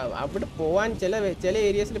അടിച്ച് നോക്കാം. അവിടെ പോവാൻ ചില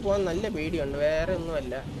ഏരിയസിൽ പോകാൻ നല്ല പേടിയുണ്ട്, വേറെ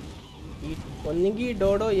ഒന്നുമല്ല. ഈ ഒന്നുകിൽ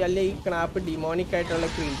ഡോഡോ അല്ല ഈ ക്നാപ്പ് ഡിമോണിക് ആയിട്ടുള്ള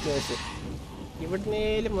ക്രീച്ചേഴ്സ്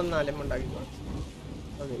ഇവിടുന്നേലും വന്ന് അലമ്പുണ്ടാക്കിക്കോ.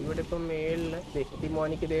 അതെ, ഇവിടെ ഇപ്പം മേളിൽ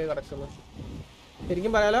ഡിമോണിക് ഇതേ കിടക്കുന്നു.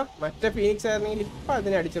 ശരിക്കും പറയാലോ മറ്റേ ഫീനിക്സ് ആയിരുന്നെങ്കിൽ ഇപ്പം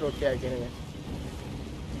അതിനെ അടിച്ച് റൊട്ടിയാക്കിയാണ് ഞാൻ.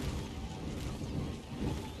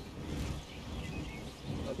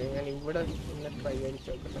 ഓക്കെ, ഞാൻ ഇവിടെ ഒന്ന് ട്രൈ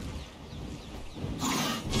അടിച്ച് നോക്കട്ടെ.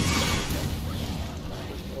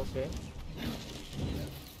 ഓക്കെ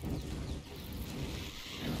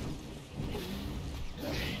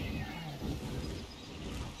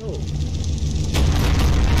ഓ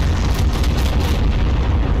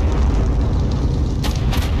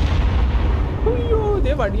അയ്യോ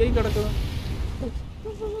ഇതേ വടിയായി കിടക്കുന്നു.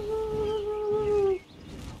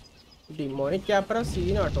 Demonic Capra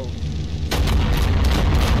സീനാട്ടോ.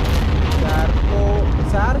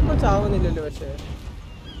 സാർപ്പോ ചാവുന്നില്ലല്ലോ പക്ഷെ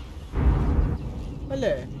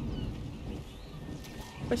അല്ലേ?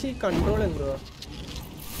 പക്ഷെ ഈ കൺട്രോൾ എന്തുവാ?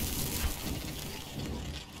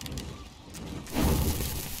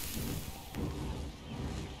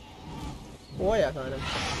 പോയാ സാധനം?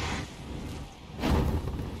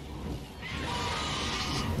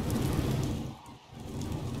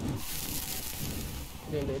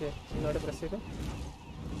 ഇന്നോട് പ്രസ് ചെയ്ത്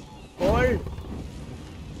ഹോൾഡ്.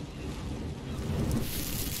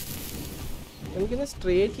 എനിക്കിന്ന്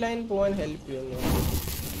സ്ട്രേറ്റ് ലൈൻ പോവാൻ ഹെൽപ്പ് ചെയ്യുന്നു,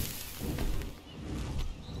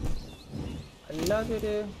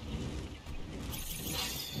 അല്ലാതൊരു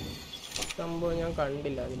സംഭവം ഞാൻ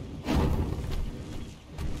കണ്ടില്ല അതിൽ.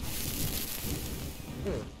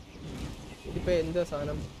 ഇതിപ്പോ എന്താ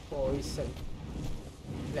സാധനം? പോയിസൺ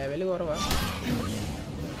ലെവല് കുറവാ.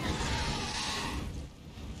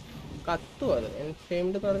 കത്തും അത്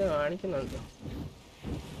എൻഫെയിംഡ് എന്ന് പറഞ്ഞ് കാണിക്കുന്നുണ്ട്.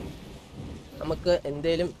 നമുക്ക്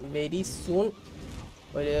എന്തേലും വെരി സൂൺ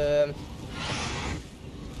ഒരു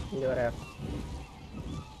എന്താ പറയാ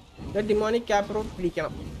ഡിമോണിക് ക്യാപ്രോ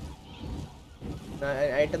പിടിക്കണം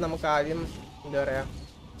ആയിട്ട് നമുക്ക് ആദ്യം എന്താ പറയാ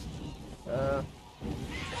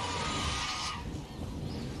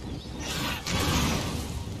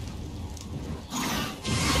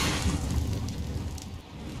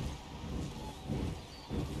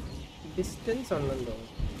ഡിസ്റ്റൻസ് ഉണ്ടെന്ന് തോന്നുന്നു.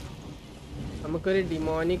 നമുക്കൊരു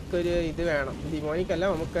ഡിമോണിക് ഒരു ഇത് വേണം. ഡിമോണിക് അല്ല,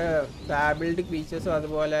 നമുക്ക് ഫാബിൾഡ് ക്രീച്ചേഴ്സും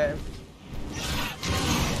അതുപോലെ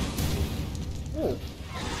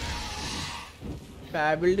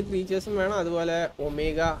ഫാബിൾഡ് ക്രീച്ചേഴ്സും വേണം, അതുപോലെ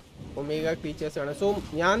ഒമേഗ ക്രീച്ചേഴ്സ് വേണം. സോ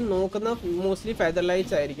ഞാൻ നോക്കുന്ന മോസ്റ്റ്ലി ഫെദർ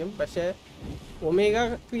ലൈറ്റ്സ് ആയിരിക്കും. പക്ഷേ ഒമേഗ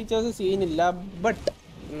ക്രീച്ചേഴ്സ് സീനില്ല. ബട്ട്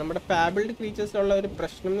നമ്മുടെ ഫാബിൾഡ് ക്രീച്ചേഴ്സിലുള്ള ഒരു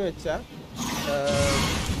പ്രശ്നം എന്ന് വെച്ചാൽ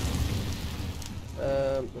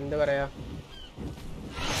എന്താ പറയാ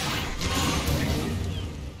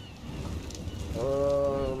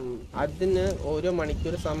അതിന് ഓരോ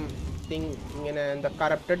മണിക്കൂർ സംതിങ് ഇങ്ങനെ എന്താ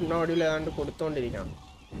കറപ്റ്റഡ് നോഡ്യൂൾ ഏതാണ്ട് കൊടുത്തോണ്ടിരിക്കണം.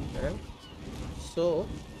 സോ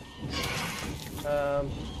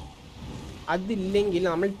അതില്ലെങ്കിൽ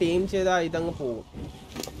നമ്മൾ ടൈം ചെയ്താൽ ഇതങ്ങ് പോകും.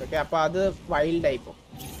 ഓക്കെ, അപ്പോൾ അത് വൈൽഡായി പോകും.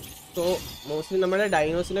 സോ മോസ്റ്റ്ലി നമ്മുടെ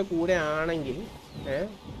ഡൈനോസിൻ്റെ കൂടെ ആണെങ്കിൽ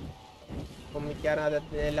മിക്കവാറും അത്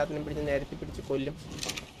എല്ലാത്തിനും പിടിച്ച് നേരത്തെ പിടിച്ച് കൊല്ലും.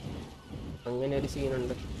 അങ്ങനെ ഒരു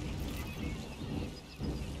സീനുണ്ട്.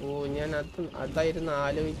 ഓ ഞാൻ അതായിരുന്നു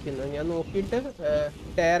ആലോചിക്കുന്നത്. ഞാൻ നോക്കിയിട്ട്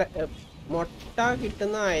മുട്ട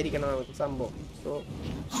കിട്ടുന്നതായിരിക്കണം നമുക്ക് സംഭവം. സോ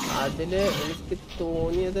അതിൽ എനിക്ക്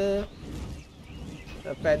തോന്നിയത്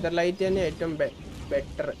ഫെദർ ലൈറ്റ് തന്നെ ഏറ്റവും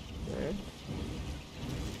ബെറ്റർ.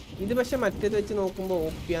 ഇത് പക്ഷെ മറ്റേത് വെച്ച് നോക്കുമ്പോൾ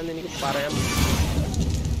ഓപ്പിയാന്ന് എനിക്ക് പറയാൻ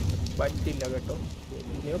പറ്റില്ല കേട്ടോ.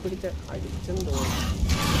 എന്നെയോ പിടിച്ച് അടിച്ചെന്ന് തോന്നുന്നു.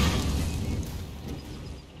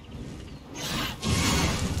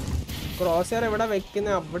 ക്രോസർ എവിടെ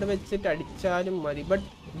വെക്കുന്നത് അവിടെ വെച്ചിട്ട് അടിച്ചാലും മതി. ബട്ട്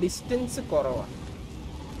ഡിസ്റ്റൻസ് കുറവാണ്,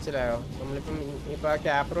 മനസ്സിലായോ? നമ്മളിപ്പം ആ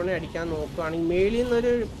ക്യാപ്രോനെ അടിക്കാൻ നോക്കുകയാണെങ്കിൽ മേളിൽ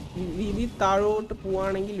നിന്നൊരു രീതി താഴോട്ട്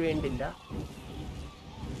പോവാണെങ്കിൽ വേണ്ടില്ല.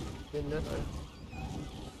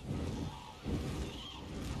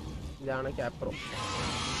 ഇതാണ് ക്യാപ്രോ.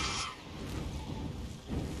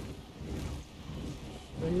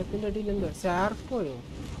 വെള്ളത്തിന്റെ അടിയിൽ എന്താ സാർക്കോയോ?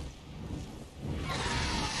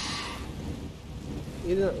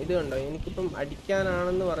 ഇത് കണ്ടോ? എനിക്കിപ്പം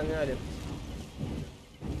അടിക്കാനാണെന്ന് പറഞ്ഞാലും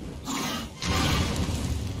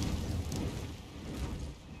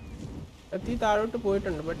തീ താഴോട്ട്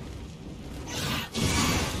പോയിട്ടുണ്ട്. ബട്ട്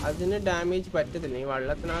അതിന് ഡാമേജ് പറ്റത്തില്ല. ഈ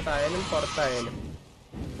വള്ളത്തിനകത്തായാലും പുറത്തായാലും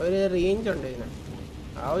ഒരു റേഞ്ച് ഉണ്ട് ഇതിന്.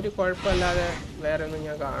 ആ ഒരു കുഴപ്പമല്ലാതെ വേറെ ഒന്നും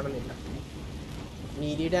ഞാൻ കാണുന്നില്ല.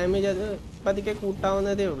 മീലി ഡാമേജ് അത് പതുക്കെ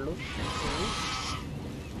കൂട്ടാവുന്നതേ ഉള്ളൂ.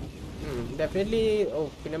 ഡെഫിനറ്റ്ലി.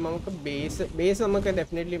 പിന്നെ നമുക്ക് ബേസ് നമുക്ക്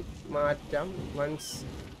ഡെഫിനറ്റ്ലി മാറ്റാം വൺസ്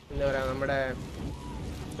എന്താ പറയുക നമ്മുടെ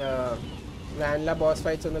വാനില ബോസ്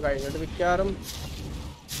ഫൈറ്റ്സ് ഒന്ന് കഴിഞ്ഞിട്ട്. മിക്കവാറും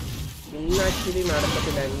ഇന്ന് ആക്ച്വലി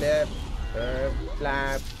നടക്കത്തില്ല. എൻ്റെ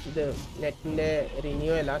ഇത് നെറ്റിൻ്റെ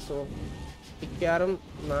റിന്യൂ അല്ല. സോ മിക്കവാറും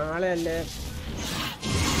നാളെ അല്ലേ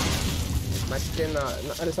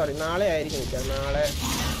നാളെ ആയിരിക്കും മിക്കവാറും.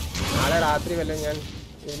 നാളെ രാത്രി വല്ലതും ഞാൻ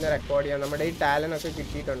ഇതിനെ റെക്കോർഡ് ചെയ്യാം. നമ്മുടെ ഈ ടാലൻ്റൊക്കെ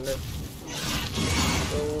കിട്ടിയിട്ടുണ്ട്.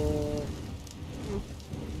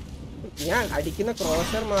 ഞാൻ അടിക്കുന്ന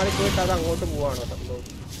ക്രോസർ മാറിപ്പോയിട്ട് അത് അങ്ങോട്ട് പോവാണോ സംഭവം?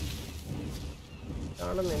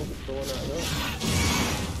 ആണെന്ന് എനിക്ക് തോന്നുന്നത്.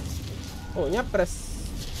 ഓ ഞാൻ പ്രസ്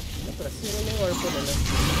ചെയ്യുന്നതിന് കുഴപ്പമില്ലല്ലോ.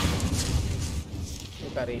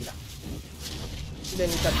 എനിക്കറിയില്ല, ഇത്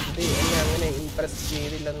എന്നെ അങ്ങനെ ഇംപ്രസ്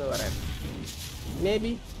ചെയ്തില്ലെന്ന് പറയാം. മേ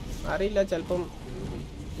ബി അറിയില്ല, ചിലപ്പം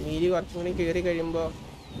മീരി കുറച്ചും കൂടി കയറി കഴിയുമ്പോൾ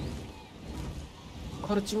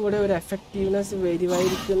കുറച്ചും കൂടെ ഒരു എഫക്റ്റീവ്നെസ്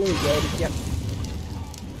വരുമായിരിക്കും എന്ന് വിചാരിക്കാം.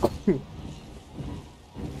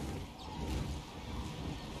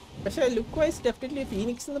 പക്ഷെ ലുക്ക് വൈസ് ഡെഫിനറ്റ്ലി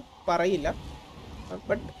ഫീനിക്സ് എന്ന് പറയില്ല.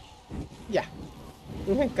 ബട്ട് യാ,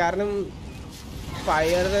 കാരണം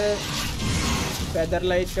ഫയർ ഫെദർ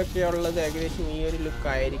ലൈറ്റ് ഒക്കെ ഉള്ളത് ഏകദേശം ഈ ഒരു ലുക്ക്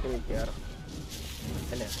ആയിരിക്കും മിക്കവാറും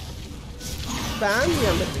അല്ലേ. സ്പാം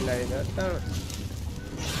ചെയ്യാൻ പറ്റില്ല ഇത്, അതാണ്.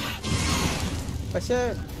 പക്ഷെ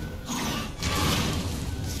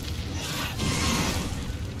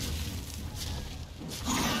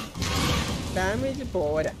ഡാമേജ്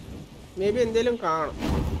പോരാ, മേ ബി എന്തേലും കാണും.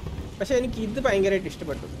 പക്ഷെ എനിക്ക് ഇത് ഭയങ്കരമായിട്ട്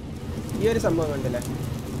ഇഷ്ടപ്പെട്ടു, ഈ ഒരു സംഭവം കണ്ടില്ലേ,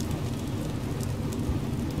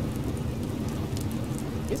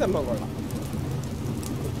 ഈ സംഭവം കൊള്ളാം.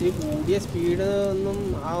 ഒത്തിരി കൂടിയ സ്പീഡ് ഒന്നും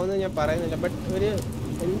ആവുമെന്ന് ഞാൻ പറയുന്നില്ല, ബട്ട് ഒരു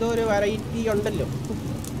എന്തോ ഒരു വെറൈറ്റി ഉണ്ടല്ലോ,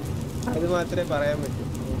 അത് മാത്രമേ പറയാൻ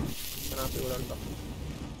പറ്റൂ. ാണോ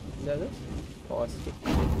എന്തത് പോസിറ്റീവ്.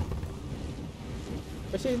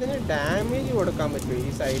 പക്ഷെ ഇതിന് ഡാമേജ് കൊടുക്കാൻ പറ്റുമോ ഈ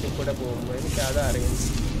സൈഡിൽ കൂടെ പോകുമ്പോൾ? എനിക്ക് അത് അറിയാം.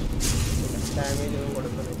 ഡാമേജ് ഒന്നും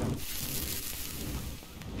കൊടുക്കുന്നില്ല.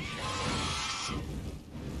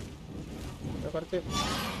 കുറച്ച്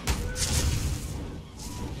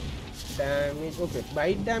damage, okay,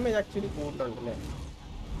 byte damage actually കൂടുതലുണ്ടല്ലേ.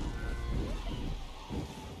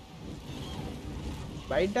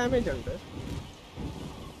 Byte damage ഉണ്ട്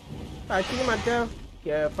ആക്ച്വലി. മറ്റേ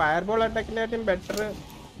ഫയർബോൾ അറ്റാക്കിനായിട്ടും ബെറ്റർ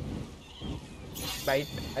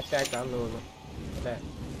ബൈറ്റ് അറ്റാക്ക് ആണെന്ന് തോന്നുന്നു അല്ലേ.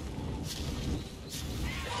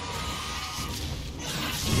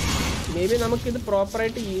 മേ ബി നമുക്കിത്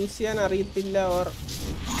പ്രോപ്പറായിട്ട് യൂസ് ചെയ്യാൻ അറിയത്തില്ല, ഓർ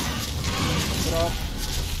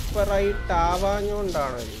പ്രോപ്പറായിട്ട്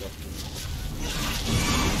ആവാഞ്ഞോണ്ടാണോ ഇത്.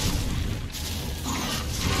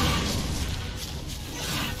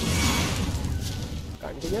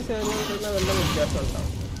 കണ്ടിന്യൂസ് ചെയ്യുന്ന വല്ല വ്യത്യാസം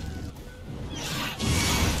ഉണ്ടാവും.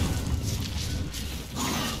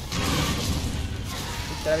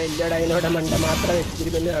 ഇത്ര വലിയ ഡൈനോടെ മണ്ട മാത്രം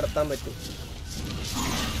എക്സ്പെരിമെന്റ് നടത്താൻ പറ്റും.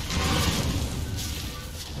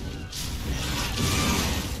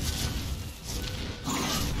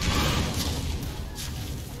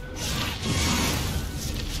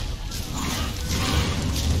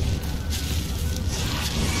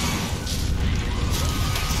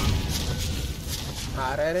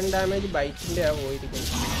 ആറായിരം ഡാമേജ് ബൈക്കിന്റെ ആ പോയിരിക്കുന്നു.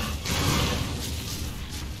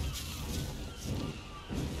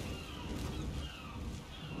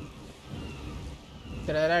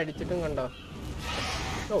 ഇത്ര നേരം അടിച്ചിട്ടും കണ്ടോ.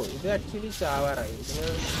 ഓ, ഇത് ആക്ച്വലി ചാവാറായി. ഇതിന്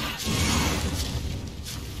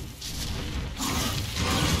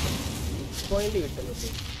പോയിന്റ് കിട്ടുന്നുണ്ട്.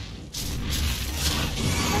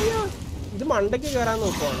 അയ്യോ, ഇത് മണ്ടയ്ക്ക് കയറാൻ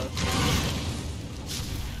നോക്കുവാണ്.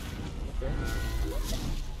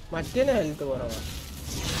 മറ്റേനെ ഹെൽത്ത് കുറവാണ്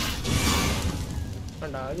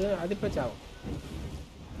കണ്ടോ. അതിപ്പോ ചാവും.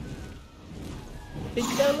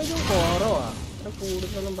 ടിക്ക് ഡാമേജും കുറവാ, അത്ര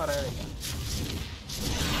കൂടുതലൊന്നും പറയാനില്ല.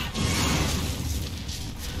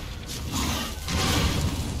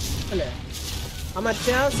 അല്ലേ, ആ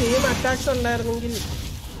മറ്റേ ആ സെയിം അറ്റാക്സ് ഉണ്ടായിരുന്നെങ്കിൽ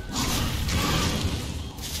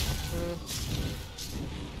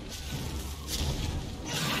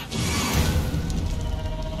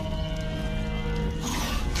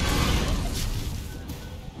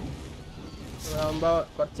ആകുമ്പോ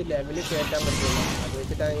കുറച്ച് ലെവലിൽ കയറ്റാൻ പറ്റില്ല. അത്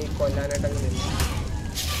വെച്ചിട്ടാണ് ഈ കൊല്ലാനായിട്ടങ്ങ് നിന്നത്.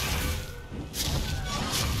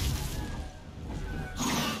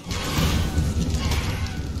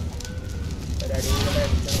 ഒരടിയുടെ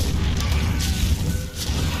അടിക്കണം.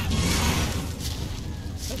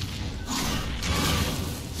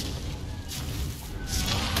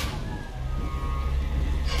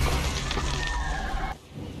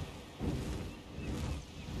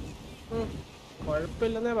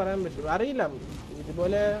 കുഴപ്പമില്ലെന്നേ പറയാൻ പറ്റൂ. അറിയില്ല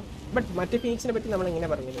ഇതുപോലെ, ബട്ട് മറ്റേ ഫീനിക്സിനെ പറ്റി നമ്മൾ ഇങ്ങനെ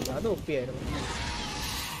പറഞ്ഞില്ല, അത് ഒപ്പിയായിരുന്നു.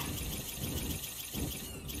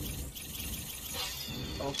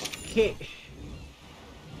 ഓക്കെ,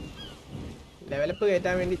 ലെവൽ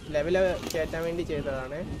കയറ്റാൻ വേണ്ടി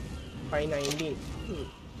ചെയ്തതാണ്. 519.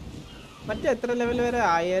 മറ്റേ എത്ര ലെവൽ വരെ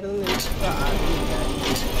ആയിരുന്നു എനിക്ക് അറിയില്ല.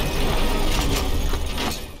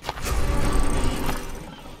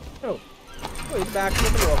 ഓ, ഇത്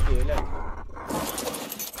ബാക്കിലോട്ട് വോക്ക് ചെയ്യും അല്ലേ.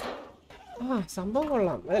 ആ, സംഭവം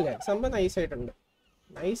കൊള്ളാം അല്ലേ. സംഭവം നൈസായിട്ടുണ്ട്.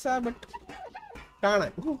 നൈസാ, ബട്ട്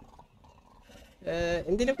കാണാൻ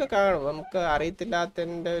എന്തിനൊക്കെ കാണും, നമുക്ക്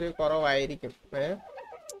അറിയത്തില്ലാത്തതിൻ്റെ ഒരു കുറവായിരിക്കും.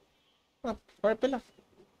 കുഴപ്പമില്ല.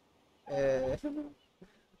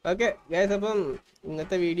 ഓക്കെ ഗൈസ്, അപ്പം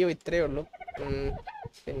ഇന്നത്തെ വീഡിയോ ഇത്രയേ ഉള്ളൂ.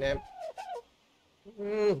 പിന്നെ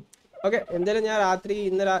ഓക്കെ, എന്തായാലും ഞാൻ രാത്രി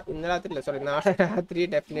ഇന്ന് രാത്രി അല്ല, സോറി, നാളെ രാത്രി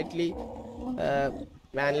definitely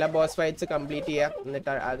vanilla boss fights complete ചെയ്യാം. എന്നിട്ട്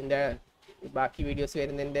അതിൻ്റെ ബാക്കി വീഡിയോസ്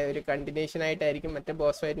വരുന്നതിൻ്റെ ഒരു കണ്ടിന്യൂഷൻ ആയിട്ടായിരിക്കും മറ്റേ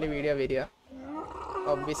ബോസ് ഫൈറ്റിൻ്റെ വീഡിയോ വരിക.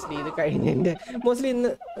 ഒബ്വിയസ്ലി ഇത് കഴിഞ്ഞതിൻ്റെ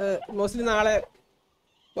മോസ്റ്റ്ലി നാളെ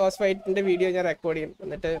ബോസ് ഫൈറ്റിൻ്റെ വീഡിയോ ഞാൻ റെക്കോർഡ് ചെയ്യും,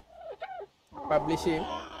 എന്നിട്ട് പബ്ലിഷ് ചെയ്യും.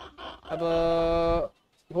 അപ്പോൾ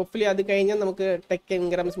ഹോപ്പ്ഫുള്ളി അത് കഴിഞ്ഞാൽ നമുക്ക് ടെക്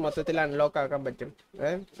എൻഗ്രംസ് മൊത്തത്തിൽ അൺലോക്ക് ആക്കാൻ പറ്റും.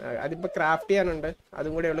 അതിപ്പോൾ ക്രാഫ്റ്റ് ചെയ്യാനുണ്ട്,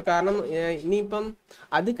 അതും കൂടെ ഉള്ളൂ. കാരണം ഇനിയിപ്പം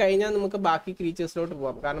അത് കഴിഞ്ഞാൽ നമുക്ക് ബാക്കി ക്രീച്ചേഴ്സിലോട്ട്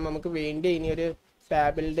പോകാം. കാരണം നമുക്ക് വേണ്ടി ഇനി ഒരു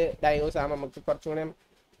ഫാബിൾഡ് ഡൈനോസ് ആകുമ്പോൾ നമുക്ക് കുറച്ചും കൂടെ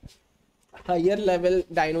ഹയർ ലെവൽ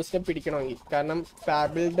ഡൈനോസിനെ പിടിക്കണമെങ്കിൽ. കാരണം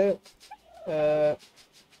ഫാബിൾഡ്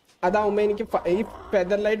അതാവുമ്പോൾ എനിക്ക് ഈ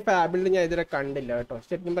ഫെദർ ലൈറ്റ് ഫാബിൾഡ് ഞാൻ ഇതുവരെ കണ്ടില്ല കേട്ടോ.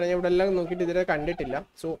 ശരിക്കും പറഞ്ഞാൽ ഇവിടെ എല്ലാം നോക്കിയിട്ട് ഇതുവരെ കണ്ടിട്ടില്ല.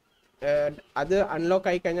 സോ അത് അൺലോക്ക്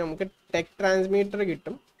ആയി കഴിഞ്ഞാൽ നമുക്ക് ടെക് ട്രാൻസ്മീറ്റർ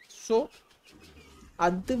കിട്ടും. സോ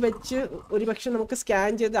അത് വെച്ച് ഒരു പക്ഷെ നമുക്ക്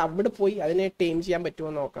സ്കാൻ ചെയ്ത് അവിടെ പോയി അതിനെ ടൈം ചെയ്യാൻ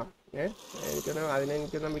പറ്റുമോ നോക്കാം.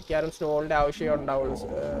 എനിക്കൊന്നും മിക്കവാറും സ്റ്റോളിൻ്റെ ആവശ്യമേ ഉണ്ടാവുള്ളൂ.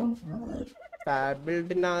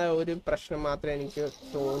 ഫാബിൾഡിന് ആ ഒരു പ്രശ്നം മാത്രമേ എനിക്ക്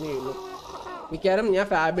തോന്നിയുള്ളൂ. മിക്കവാറും ഞാൻ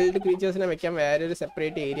ഫാബിൾഡ് ക്രീച്ചേഴ്സിനെ വെക്കാൻ വേറെ ഒരു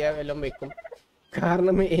സെപ്പറേറ്റ് ഏരിയ എല്ലാം വെക്കും.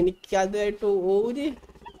 കാരണം എനിക്കതായിട്ട് ഒരു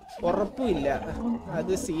ഉറപ്പുമില്ല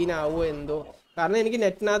അത് സീനാവോ എന്തോ. കാരണം എനിക്ക്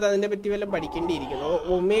നെറ്റിനകത്ത് അതിനെ പറ്റി വല്ലതും പഠിക്കേണ്ടിയിരിക്കുന്നു.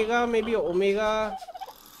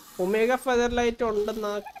 ഒമേഗ ഫെദർ ലൈറ്റ്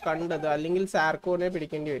ഉണ്ടെന്നാണ് കണ്ടത്. അല്ലെങ്കിൽ സാർക്കോനെ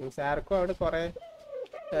പിടിക്കേണ്ടി വരും. സാർക്കോ അവിടെ കുറേ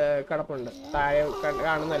കിടപ്പുണ്ട്, താഴെ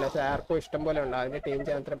കാണുന്നല്ല. സാർക്കോ ഇഷ്ടം പോലെ ഉണ്ട്, അതിൻ്റെ ടീം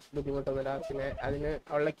ചെയ്യാൻ അത്ര ബുദ്ധിമുട്ടൊന്നുമില്ല. പിന്നെ അതിന്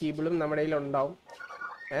ഉള്ള കീബിളും നമ്മുടെ കയ്യിൽ ഉണ്ടാവും.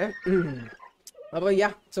 അപ്പോൾ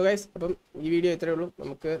സോ ഗൈസ്, അപ്പം ഈ വീഡിയോ ഇത്രയേ ഉള്ളൂ.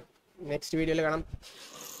 നമുക്ക് നെക്സ്റ്റ് വീഡിയോയിൽ കാണാം.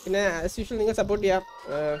 പിന്നെ ആസ് യൂഷ്വൽ നിങ്ങൾ സപ്പോർട്ട് ചെയ്യാം,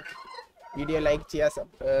 വീഡിയോ ലൈക്ക് ചെയ്യുക,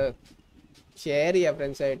 ഷെയർ ചെയ്യുക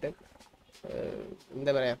ഫ്രണ്ട്സായിട്ട്.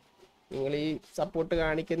 എന്താ പറയുക, നിങ്ങൾ ഈ സപ്പോർട്ട്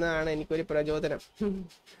കാണിക്കുന്നതാണ് എനിക്കൊരു പ്രചോദനം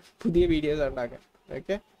പുതിയ വീഡിയോസ് ഉണ്ടാക്കാൻ.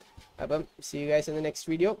 ഓക്കെ, അപ്പം see you guys in the next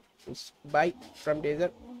video. Bye from Tazer.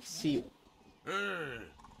 See you.